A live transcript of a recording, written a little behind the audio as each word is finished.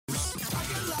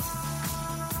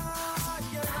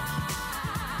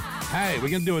Hey, we're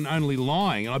going to do an Only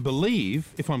Lying. And I believe,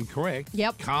 if I'm correct,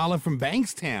 Carla from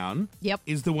Bankstown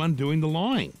is the one doing the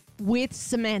lying. With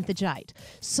Samantha Jade.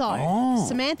 So,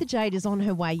 Samantha Jade is on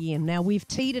her way in. Now, we've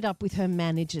teed it up with her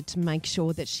manager to make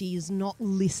sure that she is not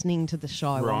listening to the show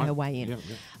on her way in.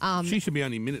 Yeah. She should be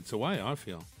only minutes away, I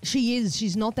feel. She is.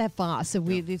 She's not that far. So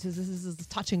this is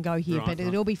touch and go here, but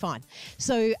it'll be fine.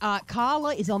 So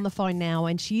Carla is on the phone now,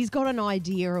 and she's got an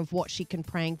idea of what she can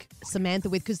prank Samantha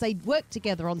with because they worked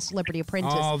together on Celebrity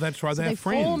Apprentice. Oh, that's right. So They're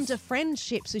friends. formed a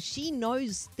friendship, so she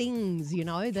knows things, you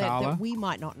know, that we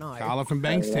might not know. Carla from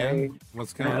Bankstown.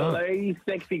 What's going on? Hello, you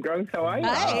sexy girls. How are you?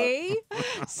 Hey.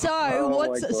 So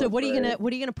what are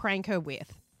you gonna prank her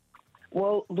with?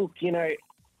 Well, look, you know,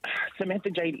 Samantha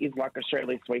Jade is like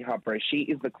Australia's sweetheart, bro. She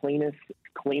is the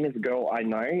cleanest girl I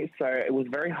know. So it was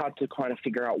very hard to kind of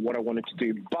figure out what I wanted to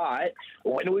do. But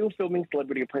when we were filming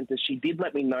Celebrity Apprentice, she did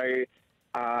let me know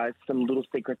some little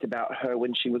secrets about her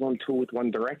when she was on tour with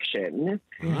One Direction,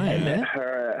 and that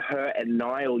her and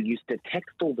Niall used to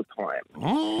text all the time.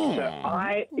 Oh,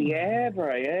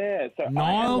 So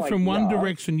Niall from One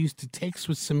Direction used to text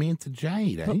with Samantha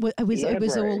Jade. Eh? But it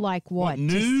was all like what?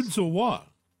 Nudes or what?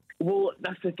 Well,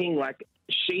 that's the thing. Like,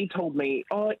 she told me,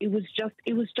 "Oh, it was just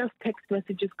text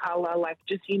messages, Carla. Like,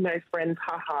 just friends,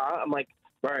 haha." I'm like,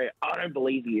 bro, I don't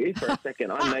believe you for a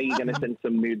second. I know you're going to send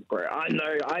some nudes, bro. I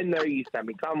know you,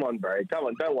 Sammy. Come on, bro. Come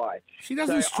on, don't lie. She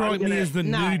doesn't strike me as the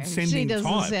nude sending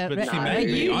type, but she may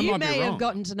be. You may have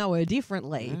gotten to know her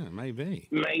differently. Yeah, maybe.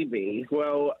 Maybe.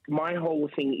 Well, my whole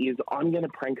thing is I'm going to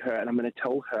prank her and I'm going to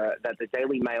tell her that the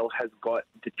Daily Mail has got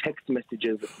the text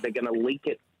messages. They're going to leak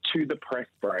it to the press,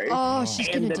 bro. Oh, she's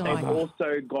going to die. And they've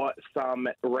also got some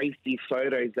racy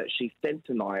photos that she sent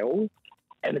to Niall.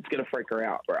 And it's going to freak her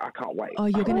out, bro. I can't wait. Oh,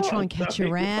 you're going to try and catch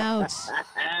her out.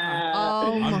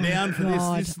 I'm down for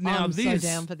this. I'm so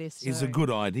down for this. Is a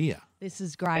good idea. This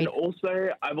is great. And also,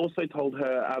 I've also told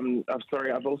her, I'm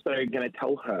also going to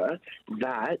tell her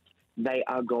that they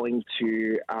are going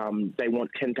to, they want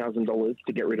 $10,000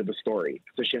 to get rid of the story.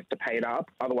 So she has to pay it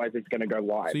up. Otherwise, it's going to go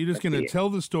live. So you're just going to tell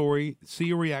the story, see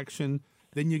a reaction.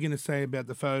 Then you're going to say about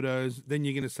the photos. Then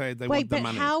you're going to say they want the money.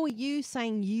 Wait, but how are you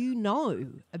saying you know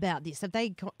about this? Have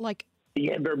they like?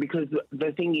 Yeah, but because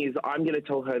the thing is, I'm going to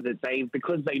tell her that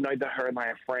because they know that her and I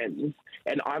are friends,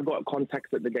 and I've got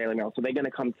contacts at the Daily Mail, so they're going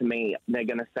to come to me. They're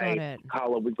going to say,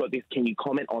 Carla, we've got this. Can you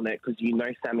comment on it? Because you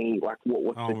know, Sammy, like,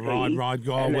 what's the key? Right.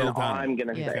 Oh, and well done. I'm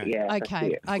going to say,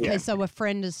 Okay. Yeah. So a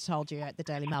friend has told you at the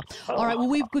Daily Mail. All right. Well,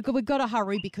 we've got to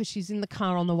hurry because she's in the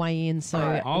car on the way in. So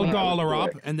I'll dial her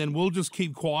up, and then we'll just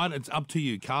keep quiet. It's up to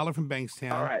you, Carla from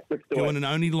Bankstown. All right, let's do doing it. an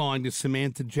only line to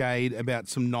Samantha Jade about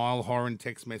some Niall Horan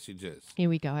text messages. Here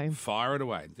we go. Fire it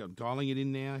away. I'm dialing it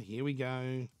in now. Here we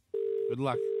go. Good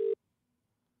luck.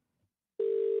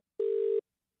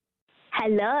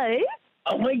 Hello.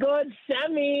 Oh my God,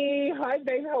 Sammy! Hi,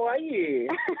 babe. How are you?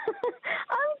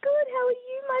 I'm good. How are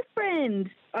you, my friend?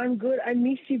 I'm good. I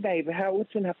miss you, babe.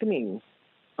 What's been happening?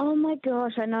 Oh my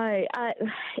gosh, I know.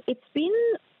 It's been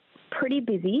pretty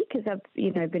busy because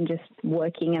I've been just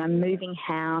working and I'm moving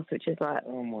house, which is like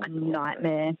a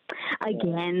nightmare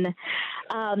again.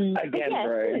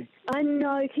 Bro. I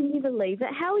know. Can you believe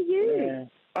it? How are you? Yeah.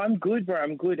 I'm good, bro.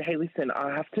 I'm good. Hey, listen,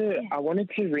 I wanted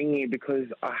to ring you because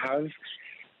I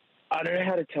don't know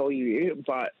how to tell you,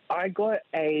 but I got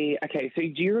okay, so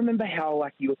do you remember how,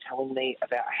 like, you were telling me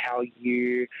about how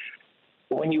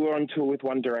when you were on tour with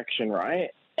One Direction, right?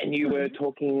 And you were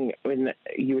talking, when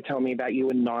you were telling me about you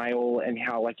and Niall and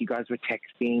how, like, you guys were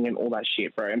texting and all that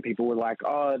shit, bro. And people were like,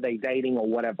 oh, are they dating or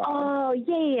whatever? Oh,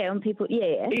 yeah. And people,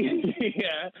 yeah.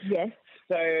 Yeah. Yes.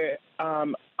 So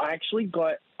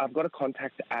I've got a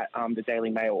contact at the Daily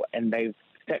Mail, and they've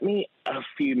sent me a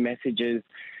few messages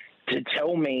to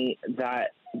tell me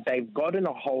that they've gotten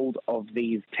a hold of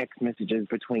these text messages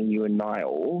between you and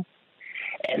Niall,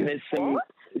 and there's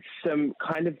some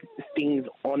kind of things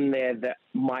on there that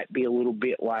might be a little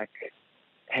bit like,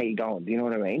 how you going? Do you know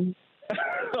what I mean?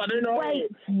 I don't know. Wait,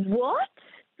 what?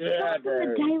 Yeah, bro.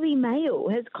 The Daily Mail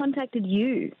has contacted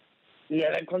you.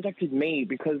 Yeah, they contacted me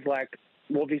because, like,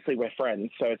 obviously we're friends,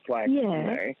 so it's like, you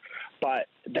know, but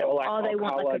they were like, they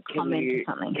want Carla, like a comment or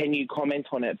something. Can you comment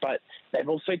on it? But they've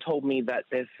also told me that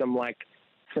there's some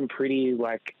pretty,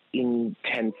 like,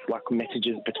 intense, like,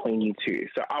 messages between you two.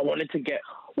 So I wanted to get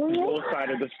your side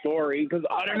of the story because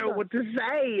I don't know what to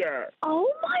say. Oh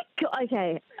my God.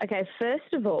 Okay.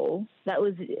 First of all, that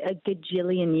was a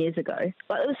gajillion years ago.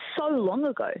 Like, it was so long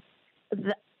ago.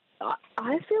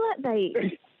 I feel like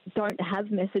they don't have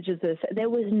messages. There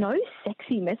was no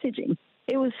sexy messaging.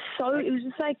 It was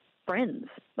just like friends.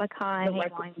 Like, hi.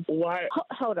 Why?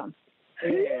 Hold on.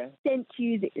 Who sent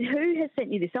you this? Who has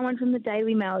sent you this? Someone from the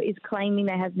Daily Mail is claiming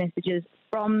they have messages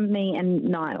from me and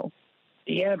Niall.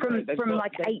 Yeah, from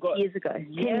like 8 years ago.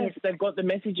 10 years they've got the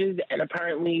messages, and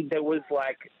apparently there was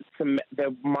like there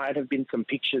might have been some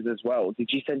pictures as well. Did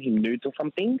you send him nudes or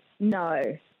something? No.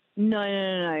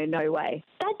 No way.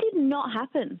 That did not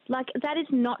happen. Like, that is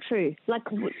not true. Like,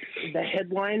 the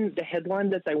headline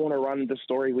that they want to run the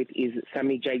story with is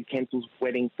Sammy Jade cancels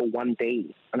wedding for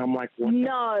 1D, and I'm like, what?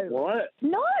 No. What?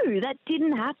 No, that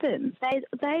didn't happen.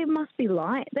 They must be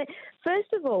lying.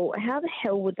 First of all, how the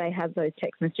hell would they have those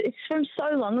text messages? It's from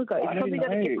so long ago. It's probably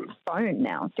got a different phone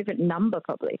now, different number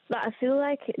probably. But I feel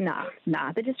like nah.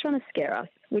 They're just trying to scare us,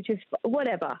 which is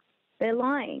whatever. They're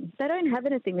lying. They don't have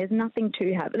anything. There's nothing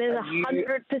to have. There's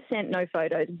 100% no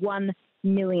photos.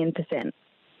 1,000,000%.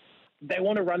 They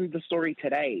want to run the story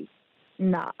today.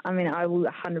 Nah, I mean, I will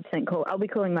 100% call. I'll be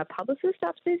calling my publicist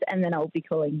upstairs, and then I'll be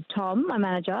calling Tom, my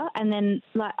manager, and then,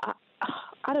 like,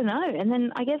 I don't know. And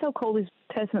then I guess I'll call this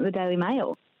person at the Daily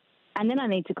Mail. And then I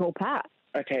need to call Pat.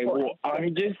 Okay, well,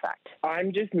 I'm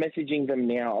just messaging them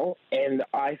now, and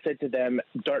I said to them,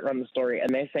 don't run the story. And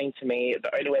they're saying to me,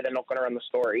 the only way they're not going to run the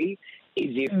story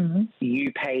is if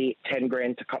you pay 10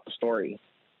 grand to cut the story.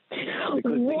 Because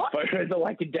these photos are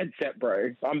like a dead set,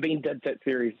 bro. I'm being dead set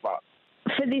serious, but...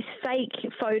 For this fake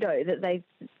photo that they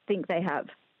think they have.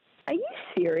 Are you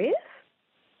serious?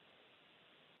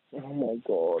 Oh, my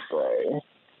God, bro.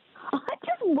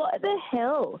 What the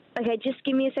hell? Okay, just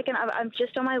give me a second. I'm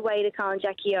just on my way to Carl and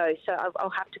Jackie O, so I'll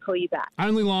have to call you back.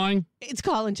 Only lying. It's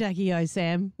Carl and Jackie O,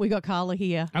 Sam. We got Carla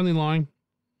here. Only lying.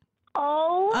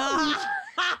 Oh.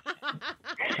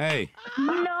 Hey.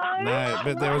 No,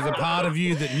 but there was a part of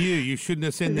you that knew you shouldn't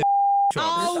have sent that shots.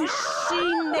 Oh,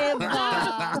 she never.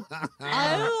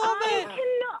 I love it.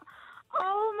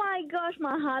 Oh, my gosh,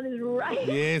 my heart is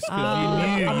racing. Yes, because you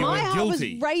knew you were my heart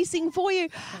guilty. was racing for you.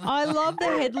 I love the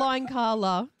headline,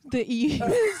 Carla, that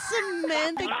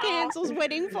Samantha cancels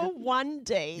wedding for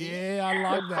 1D. Yeah, I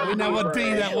like that. We know what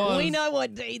D that was. We know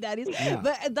what D that is. Yeah.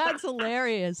 But that's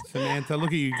hilarious. Samantha, look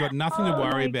at you. You've got nothing to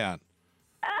worry about.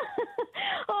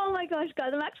 Oh, my gosh,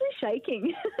 guys, I'm actually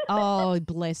shaking. Oh,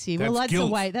 bless you. That's well, that's guilt.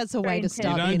 a way to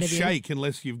start the You don't interview. shake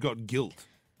unless you've got guilt.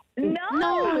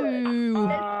 No,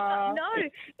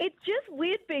 it's just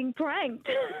weird being pranked.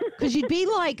 Because you'd be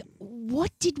like, what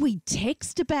did we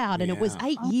text about? And it was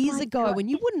 8 years ago and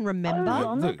you wouldn't remember. So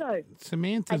long ago.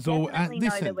 Samantha's I all... definitely know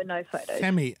listen, there were no photos.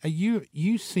 Sammy,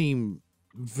 you seem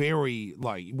very,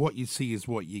 like, what you see is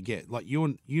what you get. Like,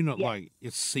 you're not like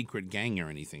a secret gang or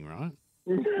anything, right?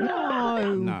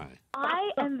 No. I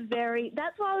am very...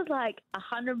 That's why I was like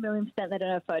 100,000,000% they don't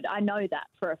have photos. I know that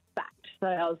for a fact. So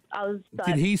I was like,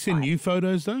 Did he send you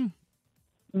photos, though?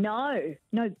 No,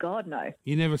 God, no.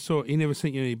 He never sent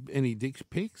you any dick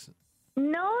pics?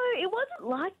 No, it wasn't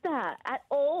like that at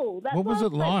all. That's What was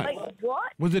it like?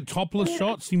 What? Was it topless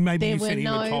shots? Maybe There you were sent him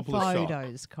a no topless shot.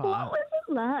 photos, What Carl. was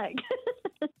it like?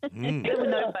 There were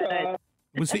no photos.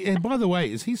 Was he? And by the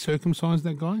way, is he circumcised,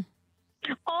 that guy?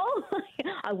 Oh,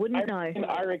 I wouldn't know.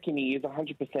 I reckon he is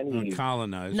 100% he is. Carla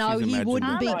knows. No, She's he imagined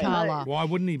wouldn't be, it. Carla. Why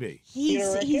wouldn't he be?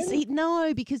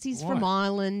 No, because he's from Why?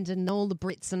 Ireland and all the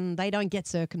Brits and they don't get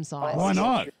circumcised. Why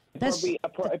not? It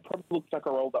probably looks like a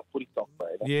rolled up footy sock, bro.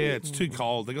 Yeah, it's too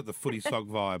cold. They got the footy sock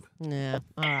vibe. Yeah.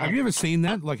 All right. Have you ever seen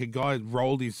that? Like a guy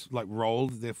rolled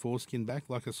their foreskin back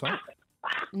like a sock?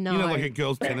 No. You know, like a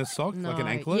girl's tennis sock, no. like an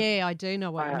anklet? Yeah, I do know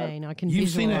what you mean. I can You've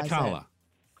seen visualise it, Carla?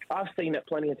 I've seen it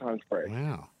plenty of times, bro.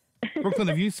 Wow. Brooklyn,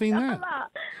 have you seen that?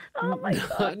 Oh, my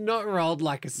God. Not rolled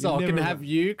like a sock. And have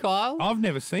you, Kyle? I've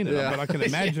never seen it, but I can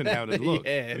imagine how it looks.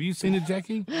 Yeah. Have you seen it,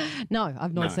 Jackie? No,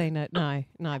 I've not seen it. No,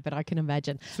 but I can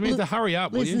imagine. Samantha, hurry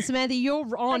up, will Listen, you? Samantha, you're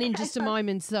on in just a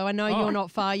moment, so I know you're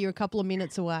not far. You're a couple of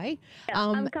minutes away.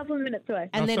 I'm a couple of minutes away.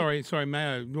 And then, sorry,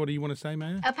 Mayo. What do you want to say,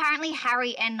 Mayo? Apparently,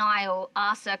 Harry and Niall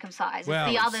are circumcised. Well,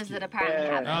 it's the others that apparently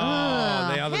haven't.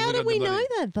 Oh, the others how that do got we the know bloody-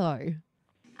 that, though?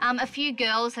 A few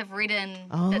girls have written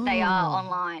that they are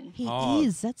online. He Oh.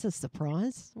 is. That's a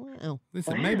surprise. Wow.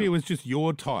 Listen, maybe it was just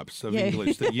your types of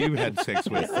English that you had sex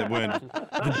with that weren't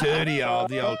the dirty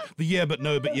the yeah but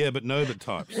no but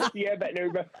types. Yeah, but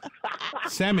no, but...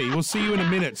 Sammy, we'll see you in a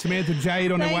minute. Samantha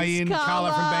Jade on her way in. Thanks,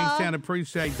 Carla from Carla. Bankstown,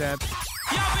 appreciate that.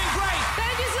 Y'all been great.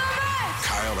 Thank you so much.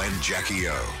 Kyle and Jackie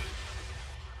O.